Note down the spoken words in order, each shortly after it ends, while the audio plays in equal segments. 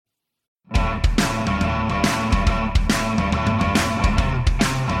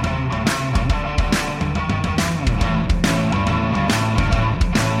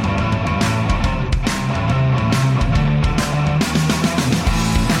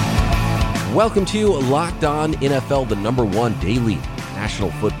Welcome to Locked On NFL, the number one daily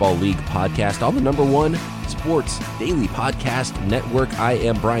National Football League podcast on the number one sports daily podcast network. I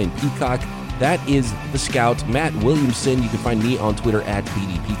am Brian Peacock. That is the Scout, Matt Williamson. You can find me on Twitter at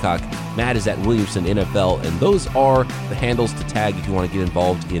BD Peacock. Matt is at Williamson NFL, and those are the handles to tag if you want to get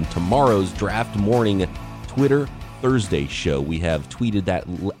involved in tomorrow's draft morning Twitter Thursday show. We have tweeted that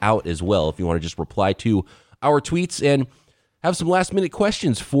out as well if you want to just reply to our tweets and have some last-minute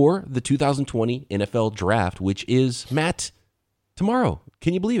questions for the 2020 NFL Draft, which is, Matt, tomorrow.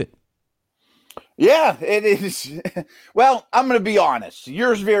 Can you believe it? Yeah, it is. Well, I'm going to be honest.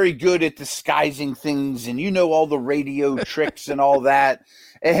 You're very good at disguising things, and you know all the radio tricks and all that.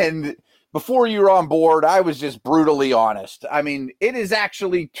 And before you were on board, I was just brutally honest. I mean, it is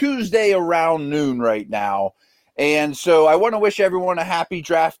actually Tuesday around noon right now. And so I want to wish everyone a happy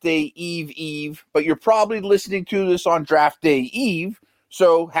Draft Day Eve, but you're probably listening to this on Draft Day Eve,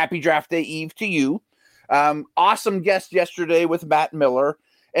 so happy Draft Day Eve to you. Awesome guest yesterday with Matt Miller,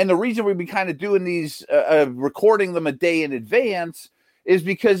 and the reason we've been kind of doing these, recording them a day in advance is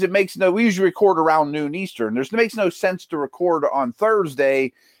because we usually record around noon Eastern. It makes no sense to record on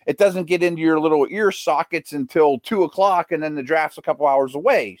Thursday. It doesn't get into your little ear sockets until 2 o'clock, and then the draft's a couple hours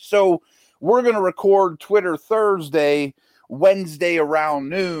away. So we're going to record Twitter Thursday, Wednesday around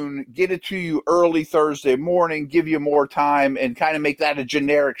noon, get it to you early Thursday morning, give you more time, and kind of make that a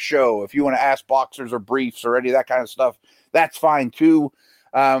generic show. If you want to ask boxers or briefs or any of that kind of stuff, that's fine too.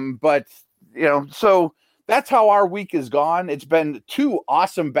 So that's how our week has gone. It's been 2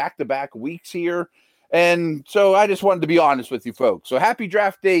 awesome back-to-back weeks here. And so I just wanted to be honest with you folks. So happy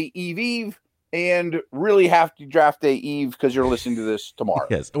Draft Day Eve. And really happy Draft Day Eve because you're listening to this tomorrow.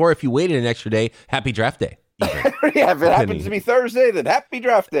 Yes, or if you waited an extra day, happy Draft Day. Yeah, if it happens to be Thursday, then happy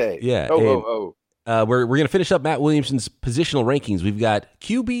Draft Day. Yeah. We're going to finish up Matt Williamson's positional rankings. We've got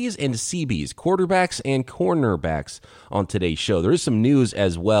QBs and CBs, quarterbacks and cornerbacks on today's show. There is some news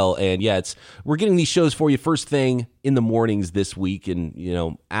as well, and yeah, we're getting these shows for you first thing in the mornings this week,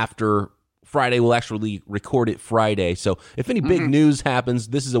 and after Friday, we'll actually record it Friday. So if any big news happens,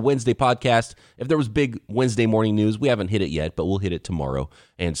 this is a Wednesday podcast. If there was big Wednesday morning news, we haven't hit it yet, but we'll hit it tomorrow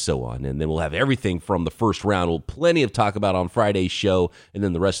and so on. And then we'll have everything from the first round. We'll plenty of talk about on Friday's show, and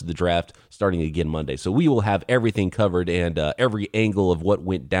then the rest of the draft starting again Monday. So we will have everything covered and every angle of what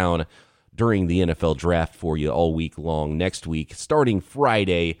went down during the NFL draft for you all week long next week, starting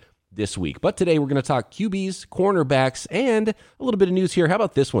Friday this week. But today we're going to talk QBs, cornerbacks, and a little bit of news here. How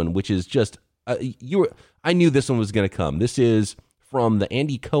about this one, which is just, I knew this one was going to come. This is from the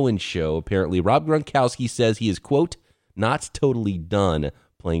Andy Cohen show. Apparently, Rob Gronkowski says he is, quote, not totally done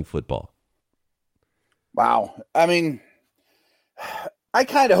playing football. Wow. I mean, I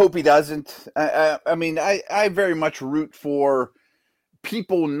kind of hope he doesn't. I very much root for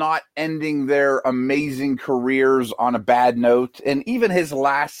people not ending their amazing careers on a bad note. And even his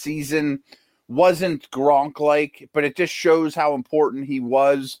last season wasn't Gronk-like, but it just shows how important he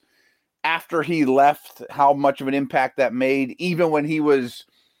was after he left, how much of an impact that made, even when he was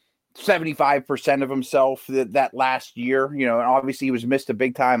 75% of himself that last year. And obviously he was missed a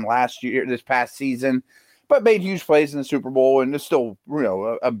big time this past season, but made huge plays in the Super Bowl and is still,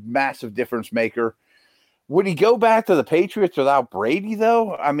 a massive difference maker. Would he go back to the Patriots without Brady,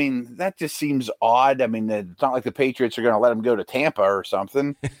 though? I mean, that just seems odd. I mean, it's not like the Patriots are going to let him go to Tampa or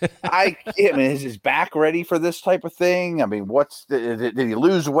something. Is his back ready for this type of thing? I mean, did he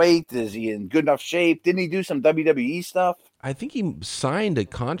lose weight? Is he in good enough shape? Didn't he do some WWE stuff? I think he signed a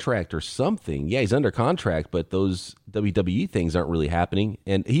contract or something. Yeah, he's under contract, but those WWE things aren't really happening.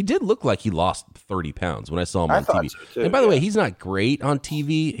 And he did look like he lost 30 pounds when I saw him on TV. So too, and by the way, he's not great on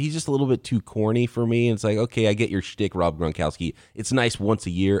TV. He's just a little bit too corny for me. And it's like, okay, I get your shtick, Rob Gronkowski. It's nice once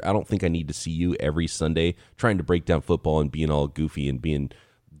a year. I don't think I need to see you every Sunday trying to break down football and being all goofy and being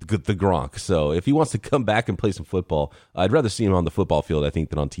the Gronk. So if he wants to come back and play some football, I'd rather see him on the football field, I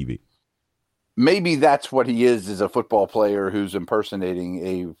think, than on TV. Maybe that's what he is a football player who's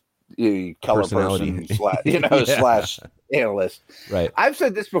impersonating a color person slash analyst. Right. I've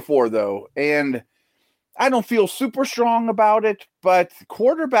said this before, though, and I don't feel super strong about it, but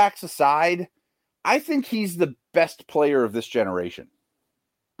quarterbacks aside, I think he's the best player of this generation.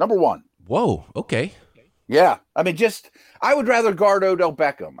 Number one. Whoa, okay. Yeah. I mean, I would rather guard Odell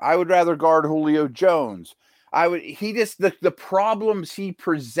Beckham. I would rather guard Julio Jones. The problems he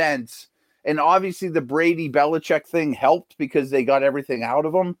presents. And obviously the Brady Belichick thing helped because they got everything out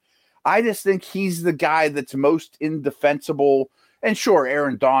of him. I just think he's the guy that's most indefensible. And sure,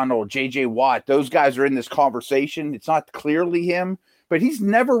 Aaron Donald, J.J. Watt, those guys are in this conversation. It's not clearly him, but he's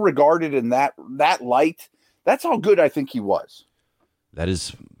never regarded in that light. That's how good I think he was. That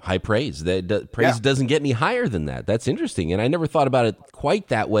is high praise. Praise doesn't get any higher than that. That's interesting. And I never thought about it quite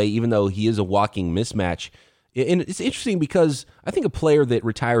that way, even though he is a walking mismatch. And it's interesting because I think a player that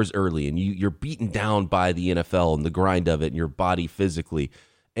retires early and you're beaten down by the NFL and the grind of it and your body physically,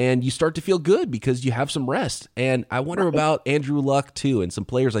 and you start to feel good because you have some rest. And I wonder about Andrew Luck too and some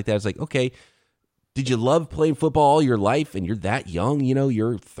players like that. It's like, okay, did you love playing football all your life and you're that young?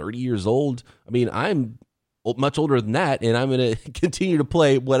 You're 30 years old. I mean, I'm much older than that, and I'm going to continue to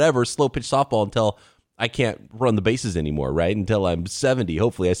play whatever slow pitch softball until I can't run the bases anymore, right? Until I'm 70.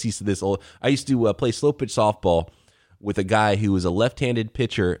 Hopefully I see this old. I used to play slow pitch softball with a guy who was a left-handed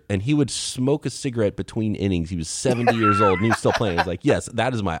pitcher, and he would smoke a cigarette between innings. He was 70 years old, and he was still playing. It's like, yes,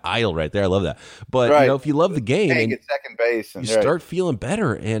 that is my idol right there. I love that. But, if you love the game and at second base and you start feeling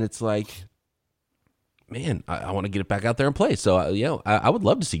better, and it's like, man, I want to get it back out there and play. So, I would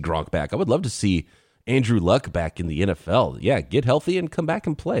love to see Gronk back. I would love to see Andrew Luck back in the NFL. Yeah, get healthy and come back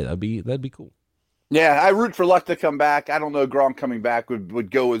and play. That'd be cool. Yeah, I root for Luck to come back. I don't know Gronk coming back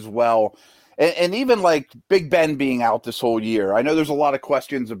would go as well. And even like Big Ben being out this whole year, I know there's a lot of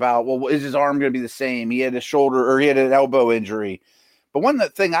questions about, well, is his arm going to be the same? He had a shoulder or he had an elbow injury. But one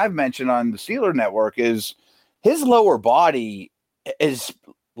thing I've mentioned on the Steeler Network is his lower body is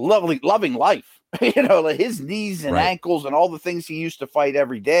loving life. Like his knees and ankles and all the things he used to fight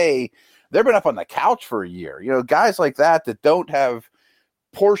every day, they've been up on the couch for a year. Guys like that don't have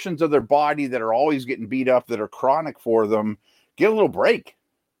portions of their body that are always getting beat up, that are chronic for them, get a little break.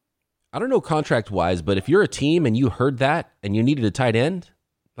 I don't know contract wise, but if you're a team and you heard that and you needed a tight end,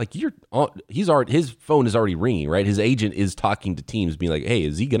 like his phone is already ringing, right? His agent is talking to teams being like, hey,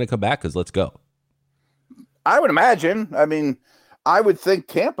 is he going to come back? Because let's go. I would imagine. I mean, I would think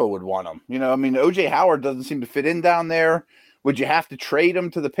Tampa would want him. OJ Howard doesn't seem to fit in down there. Would you have to trade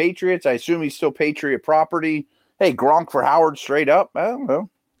him to the Patriots? I assume he's still Patriot property. Hey, Gronk for Howard straight up. I don't know.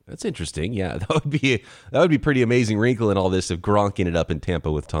 That's interesting. Yeah, that would be pretty amazing wrinkle in all this if Gronk ended up in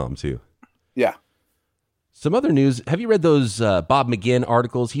Tampa with Tom too. Yeah. Some other news. Have you read those Bob McGinn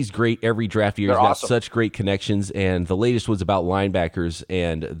articles? He's great every draft year. He's got such great connections. And the latest was about linebackers.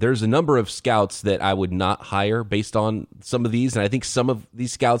 And there's a number of scouts that I would not hire based on some of these. And I think some of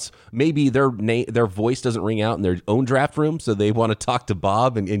these scouts, maybe their voice doesn't ring out in their own draft room. So they want to talk to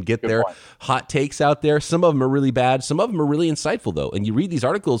Bob and get their hot takes out there. Some of them are really bad. Some of them are really insightful, though. And you read these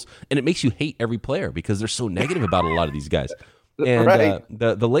articles and it makes you hate every player because they're so negative about a lot of these guys. And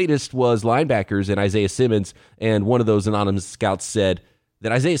the latest was linebackers and Isaiah Simmons, and one of those anonymous scouts said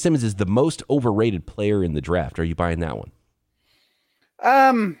that Isaiah Simmons is the most overrated player in the draft. Are you buying that one?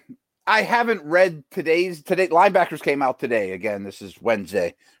 I haven't read today. Linebackers came out today. Again, this is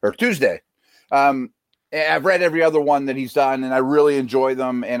Wednesday or Tuesday. I've read every other one that he's done, and I really enjoy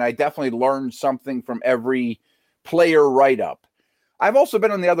them, and I definitely learned something from every player write-up. I've also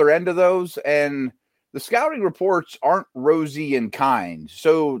been on the other end of those, and the scouting reports aren't rosy and kind.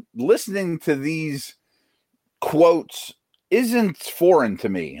 So listening to these quotes isn't foreign to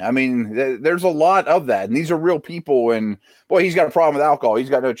me. I mean, there's a lot of that. And these are real people. And, boy, he's got a problem with alcohol. He's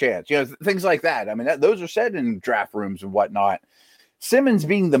got no chance. Things like that. I mean, those are said in draft rooms and whatnot. Simmons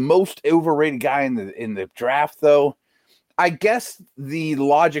being the most overrated guy in the draft, though, I guess the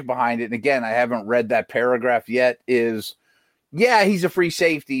logic behind it, and again, I haven't read that paragraph yet, is, yeah, he's a free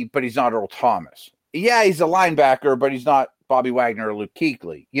safety, but he's not Earl Thomas. Yeah, he's a linebacker, but he's not Bobby Wagner or Luke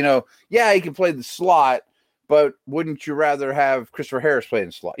Kuechly. Yeah, he can play the slot, but wouldn't you rather have Christopher Harris play in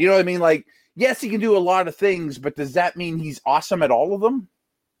the slot? You know what I mean? Like, yes, he can do a lot of things, but does that mean he's awesome at all of them?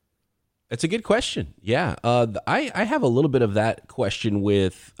 It's a good question. Yeah. I have a little bit of that question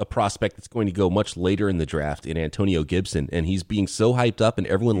with a prospect that's going to go much later in the draft in Antonio Gibson, and he's being so hyped up and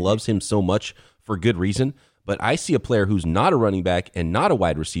everyone loves him so much for good reason. But I see a player who's not a running back and not a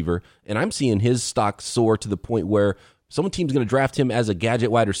wide receiver, and I'm seeing his stock soar to the point where some team's going to draft him as a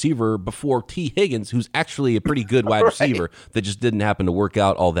gadget wide receiver before T. Higgins, who's actually a pretty good wide receiver that just didn't happen to work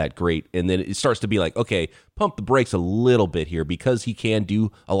out all that great. And then it starts to be like, okay, pump the brakes a little bit here because he can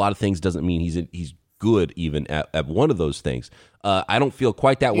do a lot of things doesn't mean he's good even at one of those things. I don't feel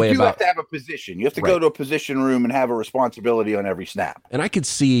quite that way about. You have to have a position. You have to go to a position room and have a responsibility on every snap. And I could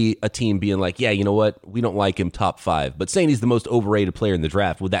see a team being like, yeah, you know what? We don't like him top 5, but saying he's the most overrated player in the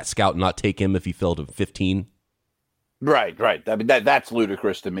draft, would that scout not take him if he fell to 15? Right. I mean, that's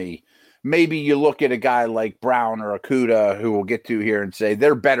ludicrous to me. Maybe you look at a guy like Brown or Okudah, who we'll get to here, and say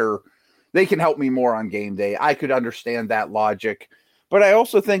they're better. They can help me more on game day. I could understand that logic. But I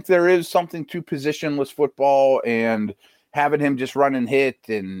also think there is something to positionless football, and having him just run and hit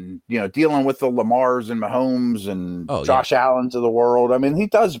and, dealing with the Lamars and Mahomes and Josh Allens of the world. I mean, he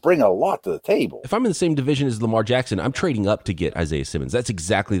does bring a lot to the table. If I'm in the same division as Lamar Jackson, I'm trading up to get Isaiah Simmons. That's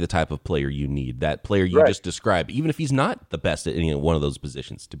exactly the type of player you need, that player you just described, even if he's not the best at any one of those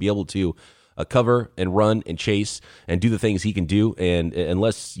positions, to be able to cover and run and chase and do the things he can do. And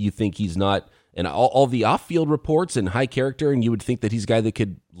unless you think he's not, and all the off-field reports and high character, and you would think that he's a guy that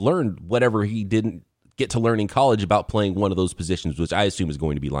could learn whatever he didn't get to learn in college about playing one of those positions, which I assume is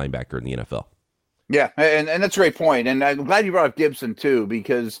going to be linebacker in the NFL. Yeah, and that's a great point. And I'm glad you brought up Gibson, too,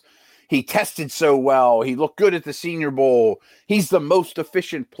 because he tested so well. He looked good at the Senior Bowl. He's the most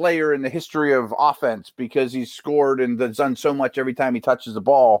efficient player in the history of offense because he's scored and done so much every time he touches the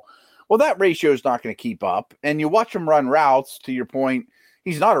ball. Well, that ratio is not going to keep up. And you watch him run routes, to your point,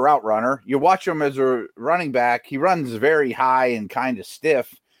 he's not a route runner. You watch him as a running back, he runs very high and kind of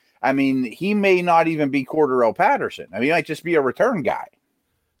stiff. I mean, he may not even be Cordarrelle Patterson. I mean, he might just be a return guy.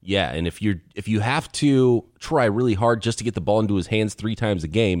 Yeah, and if you have to try really hard just to get the ball into his hands 3 times a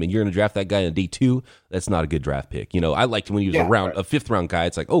game, and you're going to draft that guy in day 2, that's not a good draft pick. I liked when he was a 5th round guy.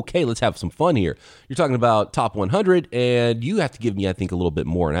 It's like, okay, let's have some fun here. You're talking about top 100, and you have to give me, I think, a little bit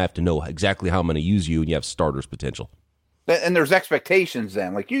more, and I have to know exactly how I'm going to use you, and you have starters potential. And there's expectations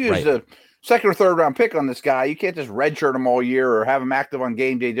then. Like, you use a 2nd or 3rd round pick on this guy. You can't just redshirt him all year or have him active on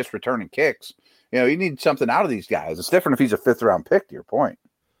game day just returning kicks. You need something out of these guys. It's different if he's a 5th round pick, to your point.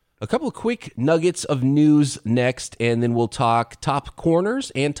 A couple of quick nuggets of news next, and then we'll talk top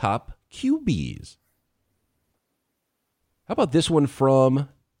corners and top QBs. How about this one from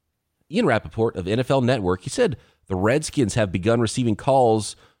Ian Rappaport of NFL Network? He said the Redskins have begun receiving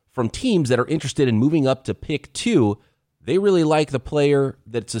calls from teams that are interested in moving up to pick 2. They really like the player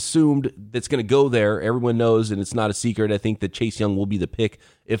that's assumed that's going to go there. Everyone knows, and it's not a secret, I think that Chase Young will be the pick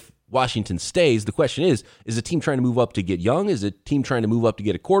if Washington stays. The question is a team trying to move up to get Young? Is a team trying to move up to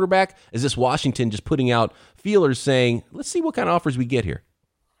get a quarterback? Is this Washington just putting out feelers saying, let's see what kind of offers we get here?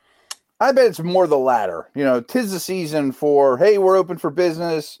 I bet it's more the latter. 'Tis the season for, hey, we're open for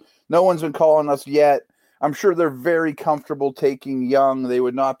business. No one's been calling us yet. I'm sure they're very comfortable taking Young. They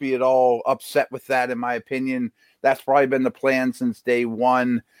would not be at all upset with that, in my opinion. That's probably been the plan since day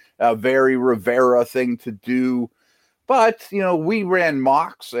one. A very Rivera thing to do. But, we ran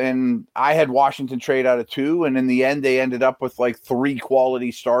mocks, and I had Washington trade out of 2, and in the end, they ended up with like 3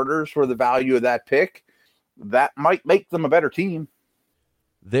 quality starters for the value of that pick. That might make them a better team.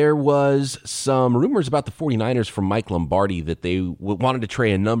 There was some rumors about the 49ers from Mike Lombardi that they wanted to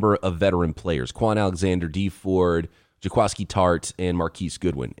trade a number of veteran players, Quan Alexander, Dee Ford, Jaquiski Tartt, and Marquise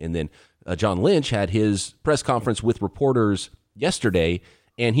Goodwin. And then John Lynch had his press conference with reporters yesterday,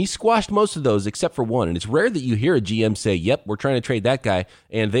 and he squashed most of those except for one. And it's rare that you hear a GM say, yep, we're trying to trade that guy,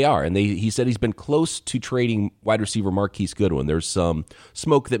 and they are. And he said he's been close to trading wide receiver Marquise Goodwin. There's some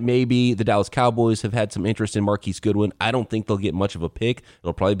smoke that maybe the Dallas Cowboys have had some interest in Marquise Goodwin. I don't think they'll get much of a pick.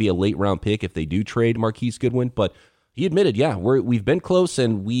 It'll probably be a late-round pick if they do trade Marquise Goodwin. But he admitted, we've been close,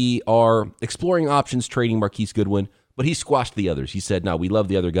 and we are exploring options trading Marquise Goodwin. But he squashed the others. He said, no, we love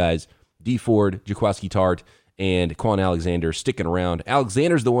the other guys, Dee Ford, Jaquiski Tartt, and Quan Alexander sticking around.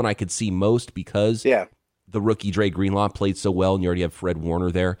 Alexander's the one I could see most because the rookie Dre Greenlaw played so well, and you already have Fred Warner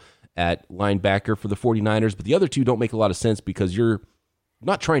there at linebacker for the 49ers. But the other two don't make a lot of sense because you're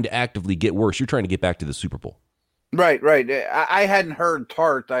not trying to actively get worse. You're trying to get back to the Super Bowl. Right. I hadn't heard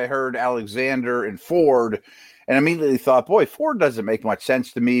Tartt. I heard Alexander and Ford, and immediately thought, boy, Ford doesn't make much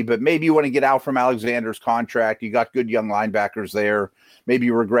sense to me, but maybe you want to get out from Alexander's contract. You got good young linebackers there. Maybe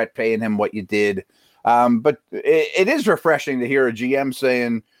you regret paying him what you did. But it is refreshing to hear a GM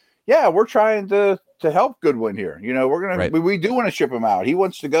saying, yeah, we're trying to help Goodwin here. We do want to ship him out. He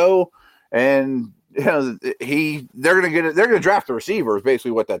wants to go, and they're going to draft the receiver is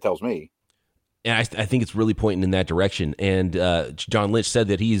basically what that tells me. And I think it's really pointing in that direction. And John Lynch said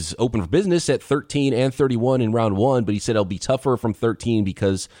that he's open for business at 13 and 31 in round 1, but he said it'll be tougher from 13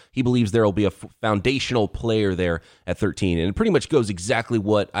 because he believes there will be a foundational player there at 13. And it pretty much goes exactly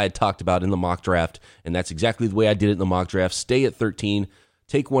what I had talked about in the mock draft, and that's exactly the way I did it in the mock draft. Stay at 13,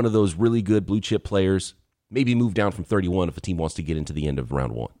 take one of those really good blue chip players, maybe move down from 31 if a team wants to get into the end of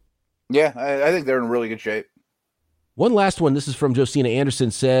round 1. Yeah, I think they're in really good shape. One last one. This is from Josina Anderson,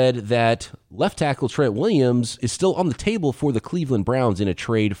 said that left tackle Trent Williams is still on the table for the Cleveland Browns in a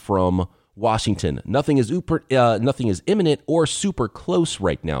trade from Washington. Nothing is imminent or super close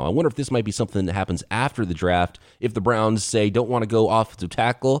right now. I wonder if this might be something that happens after the draft if the Browns say don't want to go offensive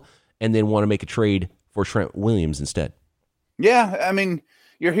tackle and then want to make a trade for Trent Williams instead. Yeah, I mean,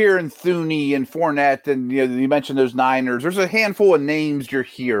 you're hearing Thuney and Fournette, and you mentioned those Niners. There's a handful of names you're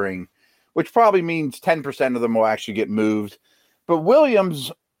hearing. which probably means 10% of them will actually get moved. But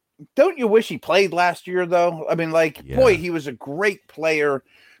Williams, don't you wish he played last year, though? I mean, boy, he was a great player,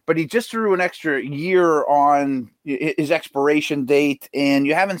 but he just threw an extra year on his expiration date, and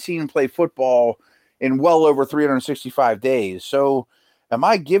you haven't seen him play football in well over 365 days. So am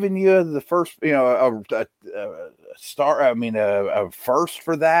I giving you the first, a first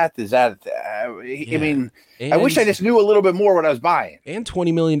for that? Is that, I mean, I wish I just knew a little bit more what I was buying. And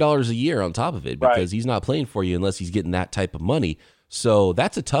 $20 million a year on top of it, because he's not playing for you unless he's getting that type of money. So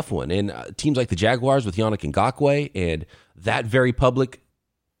that's a tough one. And teams like the Jaguars with Yannick Ngakoue and that very public.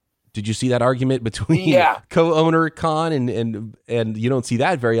 Did you see that argument between co-owner Khan and you don't see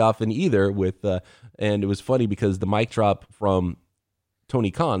that very often either with and it was funny because the mic drop from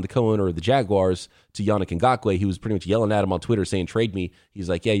Tony Khan, the co-owner of the Jaguars, to Yannick Ngakoue, he was pretty much yelling at him on Twitter saying, trade me. He's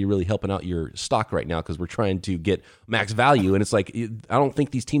like, yeah, you're really helping out your stock right now because we're trying to get max value. And it's like, I don't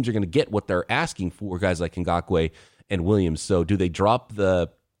think these teams are going to get what they're asking for, guys like Ngakoue and Williams. So do they drop the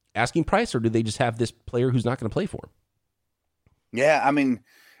asking price or do they just have this player who's not going to play for him? Yeah, I mean,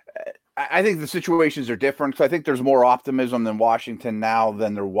 I think the situations are different. So I think there's more optimism than Washington now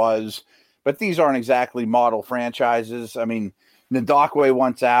than there was. But these aren't exactly model franchises. I mean, Ngakoue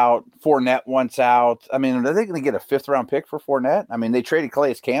wants out. Fournette wants out. I mean, are they going to get a fifth-round pick for Fournette? I mean, they traded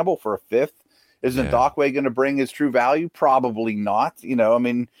Calais Campbell for a fifth. Is Ngakoue going to bring his true value? Probably not. I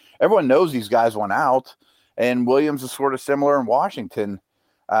mean, everyone knows these guys went out. And Williams is sort of similar in Washington.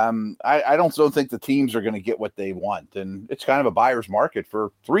 I don't think the teams are going to get what they want, and it's kind of a buyer's market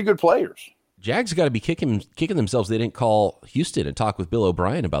for three good players. Jags got to be kicking themselves. They didn't call Houston and talk with Bill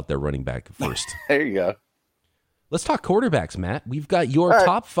O'Brien about their running back first. There you go. Let's talk quarterbacks, Matt. We've got your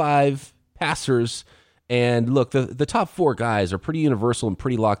top 5 passers, and look, the top 4 guys are pretty universal and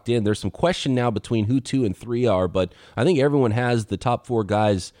pretty locked in. There's some question now between who 2 and 3 are, but I think everyone has the top 4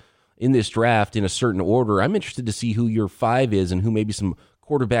 guys in this draft in a certain order. I'm interested to see who your 5 is and who maybe some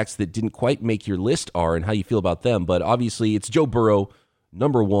quarterbacks that didn't quite make your list are and how you feel about them. But obviously it's Joe Burrow,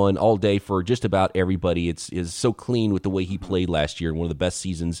 number 1 all day for just about everybody. It's so clean with the way he played last year, one of the best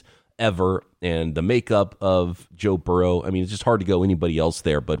seasons ever, and the makeup of Joe Burrow. I mean, it's just hard to go anybody else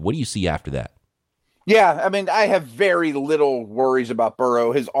there, but what do you see after that? Yeah, I mean, I have very little worries about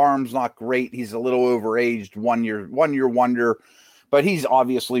Burrow. His arm's not great. He's a little overaged, one year wonder, but he's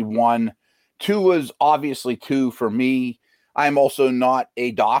obviously 1. 2 was obviously 2 for me. I'm also not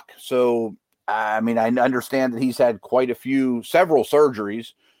a doc, so I mean, I understand that he's had several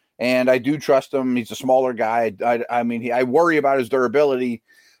surgeries, and I do trust him. He's a smaller guy. I mean, I worry about his durability,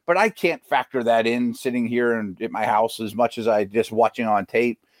 but I can't factor that in sitting here at my house as much as I just watching on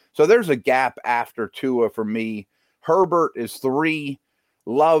tape. So there's a gap after Tua for me. Herbert is 3,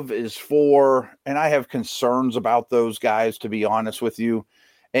 Love is 4, and I have concerns about those guys, to be honest with you.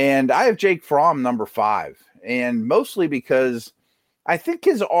 And I have Jake Fromm number 5. And mostly because I think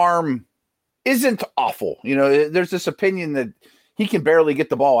his arm isn't awful. There's this opinion that he can barely get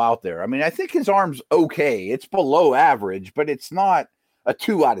the ball out there. I mean, I think his arm's okay. It's below average, but it's not a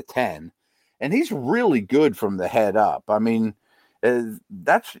 2 out of 10. And he's really good from the head up. I mean,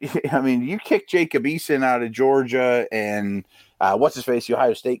 you kick Jacob Eason out of Georgia and what's-his-face, the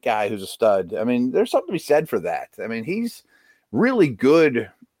Ohio State guy who's a stud. I mean, there's something to be said for that. I mean, he's really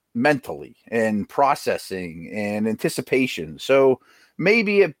good mentally and processing and anticipation. So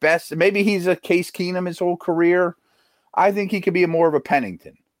maybe at best, maybe he's a Case Keenum his whole career. I think he could be more of a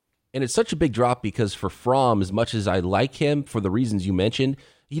Pennington. And it's such a big drop because for Fromm, as much as I like him for the reasons you mentioned,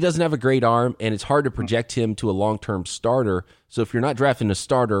 he doesn't have a great arm, and it's hard to project him to a long-term starter. So if you're not drafting a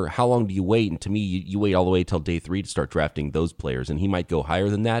starter, how long do you wait? And to me, you wait all the way till day 3 to start drafting those players, and he might go higher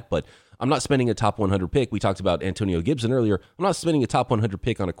than that, but I'm not spending a top 100 pick. We talked about Antonio Gibson earlier. I'm not spending a top 100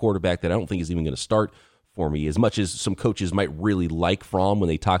 pick on a quarterback that I don't think is even going to start for me, as much as some coaches might really like Fromm when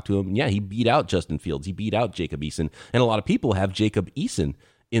they talk to him. And yeah, he beat out Justin Fields. He beat out Jacob Eason. And a lot of people have Jacob Eason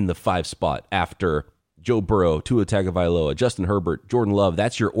in the 5 spot after Joe Burrow, Tua Tagovailoa, Justin Herbert, Jordan Love.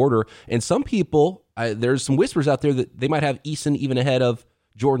 That's your order. And some people, there's some whispers out there that they might have Eason even ahead of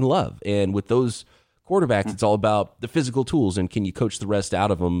Jordan Love. And with those quarterbacks, it's all about the physical tools and can you coach the rest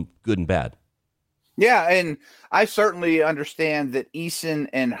out of them, good and bad. Yeah, and I certainly understand that Eason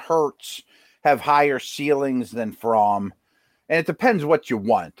and Hurts have higher ceilings than Fromm, and it depends what you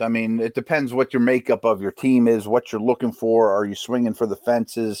want. I mean, it depends what your makeup of your team is, what you're looking for. Are you swinging for the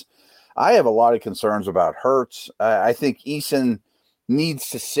fences? I have a lot of concerns about Hurts. I think Eason needs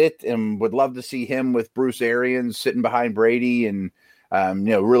to sit and would love to see him with Bruce Arians sitting behind Brady and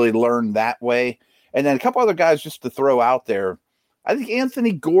really learn that way. And then a couple other guys just to throw out there. I think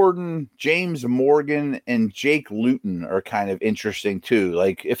Anthony Gordon, James Morgan, and Jake Luton are kind of interesting too.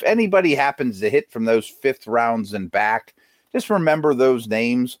 Like if anybody happens to hit from those fifth rounds and back, just remember those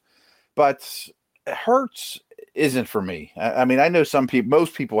names. But Hurts isn't for me. I mean, I know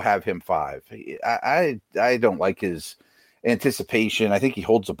most people have him 5. I don't like his anticipation. I think he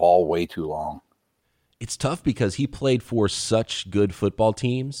holds the ball way too long. It's tough because he played for such good football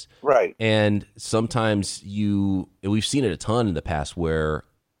teams. Right. And sometimes we've seen it a ton in the past where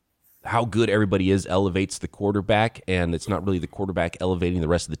how good everybody is elevates the quarterback, and it's not really the quarterback elevating the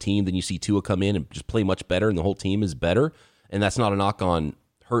rest of the team. Then you see Tua come in and just play much better, and the whole team is better. And that's not a knock on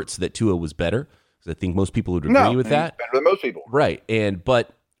Hurts that Tua was better, because I think most people would agree with that. Better than most people. Right. But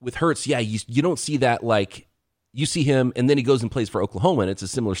with Hurts, you don't see that like – you see him, and then he goes and plays for Oklahoma, and it's a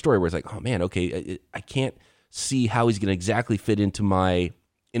similar story where it's like, oh, man, okay, I can't see how he's going to exactly fit into my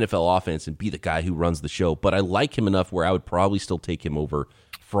NFL offense and be the guy who runs the show. But I like him enough where I would probably still take him over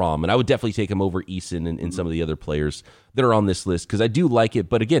Fromm, and I would definitely take him over Eason and some of the other players that are on this list because I do like it.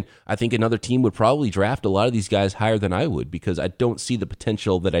 But again, I think another team would probably draft a lot of these guys higher than I would because I don't see the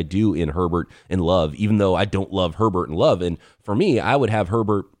potential that I do in Herbert and Love, even though I don't love Herbert and Love. And for me, I would have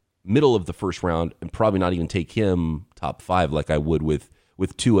Herbert middle of the first round and probably not even take him top 5 like I would with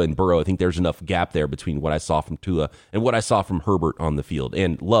Tua and Burrow. I think there's enough gap there between what I saw from Tua and what I saw from Herbert on the field.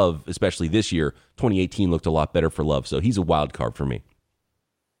 And Love, especially this year, 2018 looked a lot better for Love, so he's a wild card for me.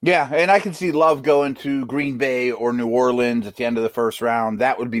 Yeah, and I can see Love going to Green Bay or New Orleans at the end of the first round.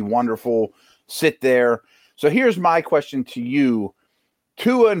 That would be wonderful. Sit there. So here's my question to you.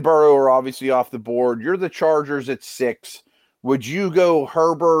 Tua and Burrow are obviously off the board. You're the Chargers at 6. Would you go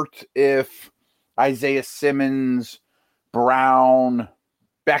Herbert if Isaiah Simmons, Brown,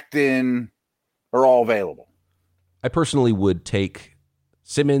 Becton are all available? I personally would take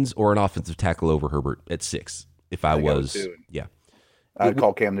Simmons or an offensive tackle over Herbert at 6 if I was. Yeah. I'd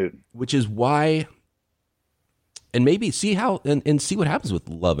call Cam Newton. Which is why, and maybe see how, and see what happens with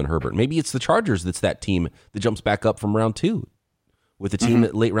Love and Herbert. Maybe it's the Chargers that's that team that jumps back up from round 2 with the team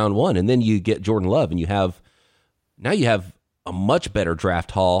at late round 1. And then you get Jordan Love and you have a much better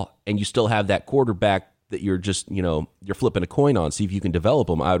draft haul, and you still have that quarterback that you're just, you're flipping a coin on, see if you can develop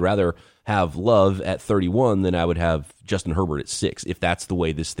them. I would rather have Love at 31 than I would have Justin Herbert at 6, if that's the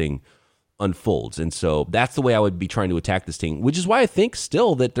way this thing unfolds. And so that's the way I would be trying to attack this thing, which is why I think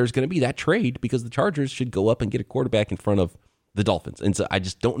still that there's going to be that trade, because the Chargers should go up and get a quarterback in front of the Dolphins. And so I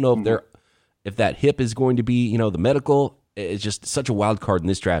just don't know if that hip is going to be, the medical. It's just such a wild card in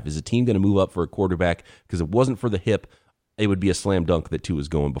this draft. Is a team going to move up for a quarterback? Because it wasn't for the hip, it would be a slam dunk that Tua is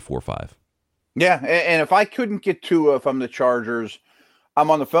going before 5. Yeah, and if I couldn't get Tua from the Chargers,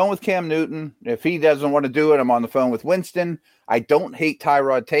 I'm on the phone with Cam Newton. If he doesn't want to do it, I'm on the phone with Winston. I don't hate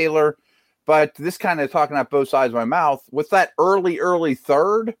Tyrod Taylor, but this kind of talking out both sides of my mouth. With that early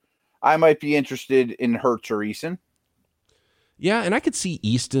third, I might be interested in Hurts or Eason. Yeah, and I could see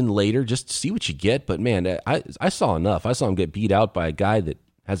Easton later just to see what you get. But, man, I saw enough. I saw him get beat out by a guy that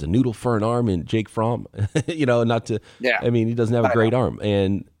has a noodle for an arm and Jake Fromm, not to, I mean, he doesn't have a great arm,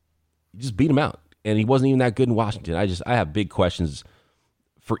 and you just beat him out. And he wasn't even that good in Washington. I have big questions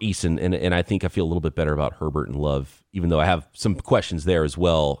for Eason, and I think I feel a little bit better about Herbert and Love, even though I have some questions there as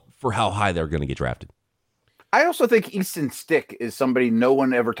well for how high they're going to get drafted. I also think Easton Stick is somebody no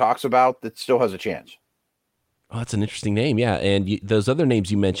one ever talks about that still has a chance. Oh, that's an interesting name, yeah. And those other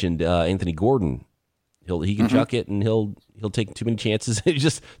names you mentioned, Anthony Gordon, he can chuck it, and he'll take too many chances.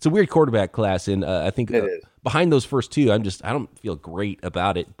 It's a weird quarterback class, and I think behind those first 2, I don't feel great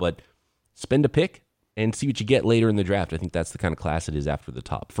about it. But spend a pick and see what you get later in the draft. I think that's the kind of class it is after the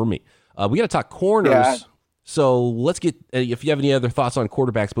top for me. We got to talk corners. Yeah. So let's get if you have any other thoughts on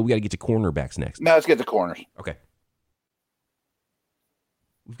quarterbacks, but we got to get to cornerbacks next. No, let's get to corners. Okay.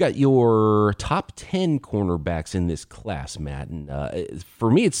 We've got your top 10 cornerbacks in this class, Matt. And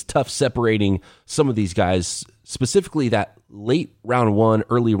for me, it's tough separating some of these guys, specifically that late round 1,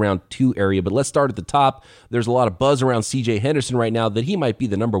 early round 2 area. But let's start at the top. There's a lot of buzz around C.J. Henderson right now that he might be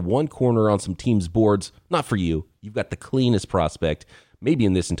the number 1 corner on some teams' boards. Not for you. You've got the cleanest prospect, maybe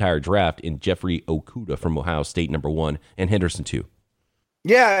in this entire draft, in Jeffrey Okudah from Ohio State, number 1, and Henderson 2.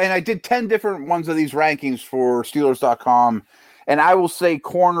 Yeah, and I did 10 different ones of these rankings for Steelers.com. And I will say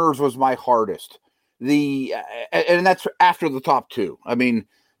corners was my hardest. And that's after the top 2. I mean,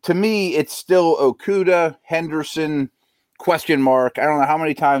 to me, it's still Okudah, Henderson, question mark. I don't know how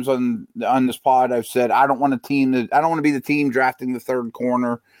many times on this pod I've said I don't want to be the team drafting the 3rd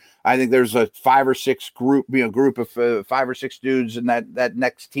corner. I think there's a 5 or 6 group of 5 or 6 dudes in that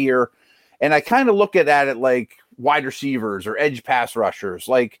next tier. And I kind of look at it like wide receivers or edge pass rushers.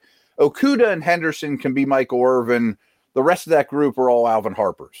 Like Okudah and Henderson can be Michael Irvin The rest of that group are all Alvin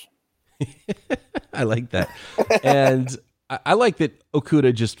Harpers. I like that. And I like that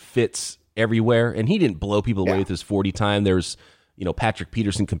Okudah just fits everywhere, and he didn't blow people away with his 40 time. There's, Patrick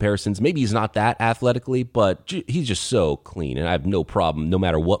Peterson comparisons. Maybe he's not that athletically, but he's just so clean, and I have no problem, no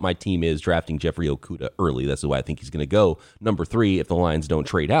matter what my team is, drafting Jeffrey Okudah early. That's why I think he's going to go number 3 if the Lions don't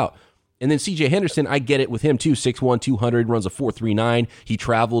trade out. And then C.J. Henderson, I get it with him too. 6'1", 200, runs a 4.39. He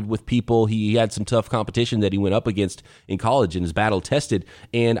traveled with people. He had some tough competition that he went up against in college and is battle tested.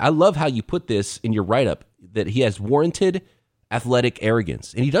 And I love how you put this in your write-up, that he has warranted athletic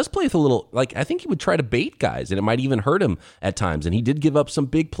arrogance. And he does play with a little, I think he would try to bait guys, and it might even hurt him at times. And he did give up some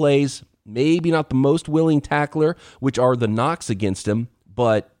big plays, maybe not the most willing tackler, which are the knocks against him,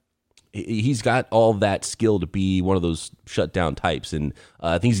 but he's got all that skill to be one of those shutdown types, and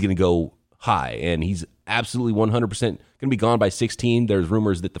I think he's going to go high, and he's absolutely 100% going to be gone by 16. There's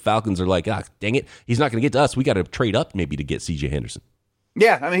rumors that the Falcons are like, dang it, he's not going to get to us. We got to trade up maybe to get C.J. Henderson.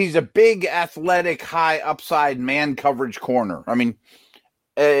 Yeah, I mean, he's a big, athletic, high upside man coverage corner. I mean,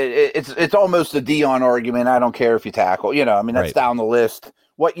 it's almost a Dion argument. I don't care if you tackle. That's right down the list.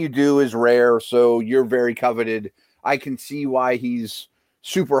 What you do is rare, so you're very coveted. I can see why he's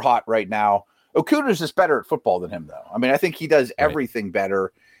super hot right now. Okudah's just better at football than him, though. I mean, I think he does everything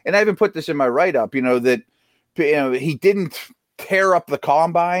better. And I even put this in my write-up, that he didn't tear up the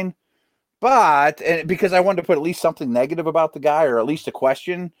combine, and because I wanted to put at least something negative about the guy, or at least a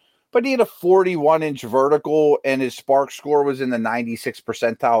question. But he had a 41-inch vertical, and his spark score was in the 96th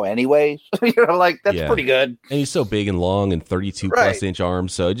percentile anyway. That's pretty good. And he's so big and long, and 32-plus inch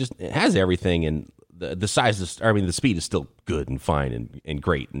arms, so it has everything. And the size is, the speed is still good and fine and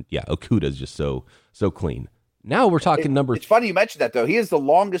great. And Okudah is just so clean. Now we're talking It's funny you mentioned that, though. He has the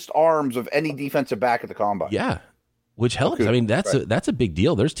longest arms of any defensive back at the combine. Yeah, which helps. Okudah. I mean, that's a big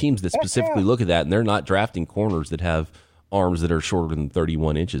deal. There's teams that specifically look at that, and they're not drafting corners that have arms that are shorter than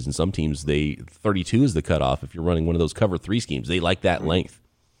 31 inches. And some teams, 32 is the cutoff if you're running one of those cover 3 schemes. They like that length.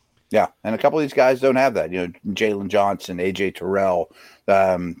 Yeah, and a couple of these guys don't have that. Jalen Johnson, A.J. Terrell,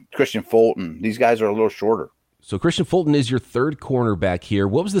 Christian Fulton. These guys are a little shorter. So Christian Fulton is your third cornerback here.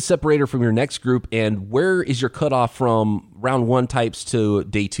 What was the separator from your next group, and where is your cutoff from round 1 types to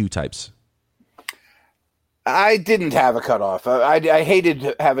day 2 types? I didn't have a cutoff. I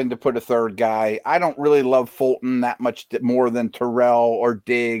hated having to put a third guy. I don't really love Fulton that much more than Terrell or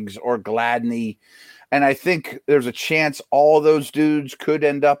Diggs or Gladney. And I think there's a chance all those dudes could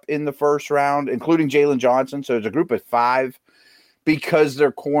end up in the first round, including Jalen Johnson. So there's a group of 5 because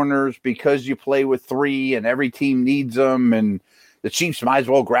they're corners, because you play with 3 and every team needs them. And the Chiefs might as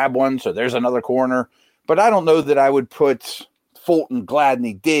well grab one. So there's another corner. But I don't know that I would put Fulton,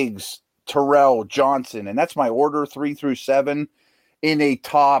 Gladney, Diggs, Terrell, Johnson, and that's my order 3 through 7 in a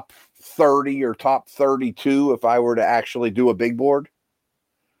top 30 or top 32 if I were to actually do a big board.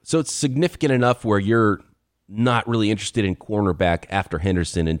 So it's significant enough where you're not really interested in cornerback after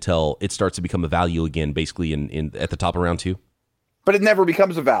Henderson until it starts to become a value again, basically in at the top of round 2. But it never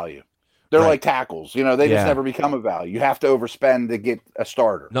becomes a value. They're like tackles. They just never become a value. You have to overspend to get a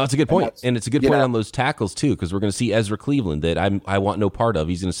starter. No, it's a good point. And it's a good point on those tackles, too, because we're going to see Ezra Cleveland that I want no part of.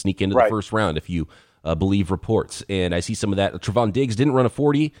 He's going to sneak into the first round if you believe reports. And I see some of that. Trevon Diggs didn't run a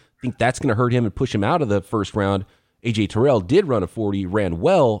 40. I think that's going to hurt him and push him out of the first round. A.J. Terrell did run a 40, ran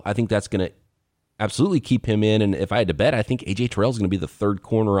well. I think that's going to absolutely keep him in. And if I had to bet, I think A.J. Terrell is going to be the third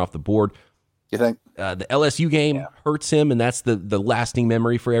corner off the board. You think? The LSU game hurts him, and that's the lasting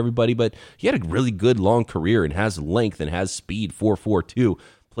memory for everybody. But he had a really good long career and has length and has speed, 4.42.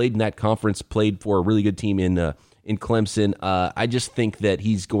 Played in that conference, played for a really good team in Clemson. I just think that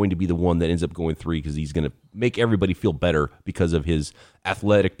he's going to be the one that ends up going 3 because he's going to make everybody feel better because of his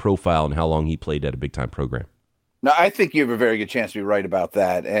athletic profile and how long he played at a big-time program. No, I think you have a very good chance to be right about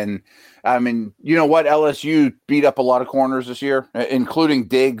that. And, I mean, you know what? LSU beat up a lot of corners this year, including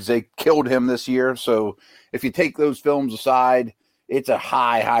Diggs. They killed him this year. So if you take those films aside, it's a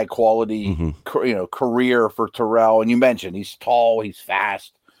high quality career for Terrell. And you mentioned he's tall, he's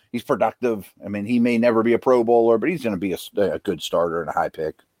fast, he's productive. I mean, he may never be a Pro Bowler, but he's going to be a good starter and a high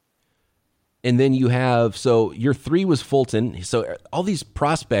pick. And then you have, so your 3 was Fulton. So all these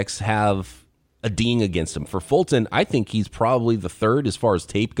prospects have a ding against him. For Fulton, I think he's probably the third as far as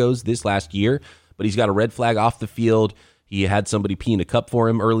tape goes this last year, but he's got a red flag off the field. He had somebody peeing a cup for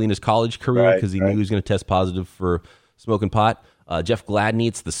him early in his college career because he knew he was going to test positive for smoking pot. Jeff Gladney,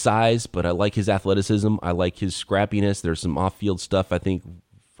 it's the size, but I like his athleticism. I like his scrappiness. There's some off-field stuff, I think,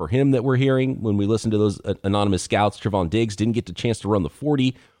 for him that we're hearing when we listen to those anonymous scouts. Trevon Diggs didn't get the chance to run the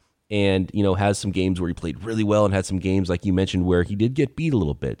 40 and, has some games where he played really well and had some games, like you mentioned, where he did get beat a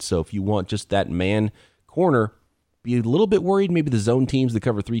little bit. So if you want just that man corner, be a little bit worried. Maybe the zone teams, the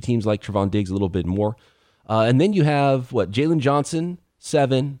cover 3 teams like Trevon Diggs a little bit more. And then you have, Jalen Johnson,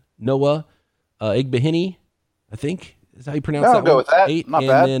 7, Noah Igbehini, I think is how you pronounce that. I'll go with that. 8, Not and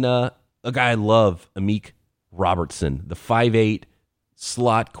bad. then a guy I love, Amik Robertson, the 5'8"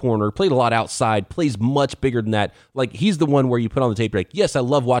 slot corner, played a lot outside, plays much bigger than that. Like, he's the one where you put on the tape, like, yes, I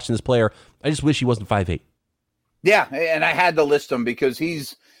love watching this player. I just wish he wasn't 5'8". Yeah, and I had to list him because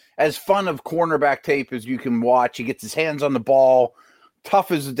he's as fun of cornerback tape as you can watch. He gets his hands on the ball,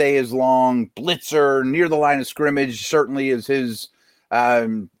 tough as the day is long, blitzer, near the line of scrimmage, certainly is his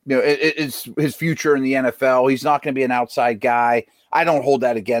it's his future in the NFL. He's not going to be an outside guy. I don't hold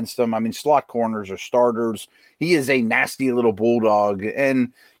that against him. I mean, slot corners are starters. He is a nasty little bulldog.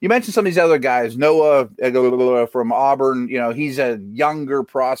 And you mentioned some of these other guys, Noah from Auburn. He's a younger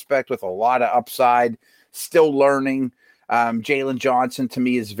prospect with a lot of upside, still learning. Jalen Johnson, to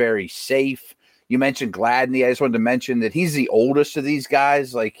me, is very safe. You mentioned Gladney. I just wanted to mention that he's the oldest of these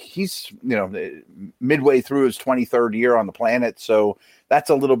guys. Like, he's, midway through his 23rd year on the planet. So that's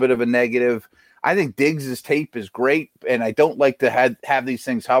a little bit of a negative. I think Diggs' tape is great, and I don't like to have these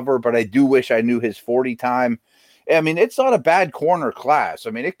things hover, but I do wish I knew his 40 time. I mean, it's not a bad corner class. I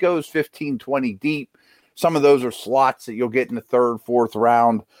mean, it goes 15, 20 deep. Some of those are slots that you'll get in the 3rd, 4th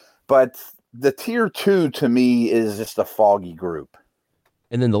round. But the tier 2, to me, is just a foggy group.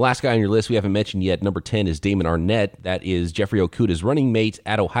 And then the last guy on your list we haven't mentioned yet, number 10, is Damon Arnett. That is Jeffrey Okudah's running mate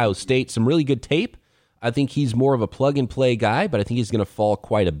at Ohio State. Some really good tape. I think he's more of a plug-and-play guy, but I think he's going to fall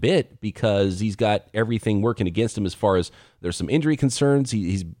quite a bit because he's got everything working against him as far as there's some injury concerns.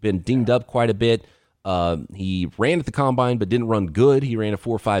 He's been dinged up quite a bit. He ran at the combine but didn't run good. He ran a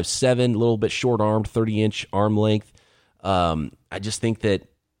 4.57, a little bit short-armed, 30-inch arm length. I just think that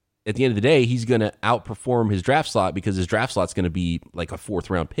at the end of the day, he's going to outperform his draft slot because his draft slot's going to be like a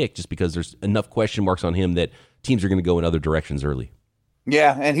 4th-round pick just because there's enough question marks on him that teams are going to go in other directions early.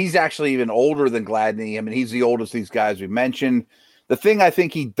 Yeah, and he's actually even older than Gladney. I mean, he's the oldest of these guys we mentioned. The thing I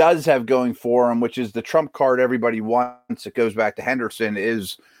think he does have going for him, which is the trump card everybody wants, it goes back to Henderson,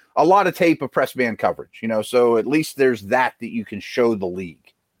 is a lot of tape of press man coverage. So at least there's that you can show the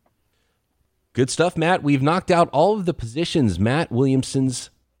league. Good stuff, Matt. We've knocked out all of the positions. Matt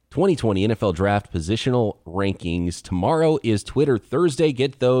Williamson's 2020 NFL Draft positional rankings. Tomorrow is Twitter Thursday.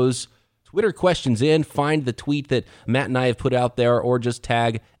 Get those Twitter questions in. Find the tweet that Matt and I have put out there, or just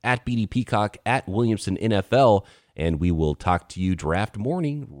tag at BD Peacock at Williamson NFL, and we will talk to you draft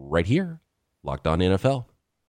morning right here, Locked On NFL.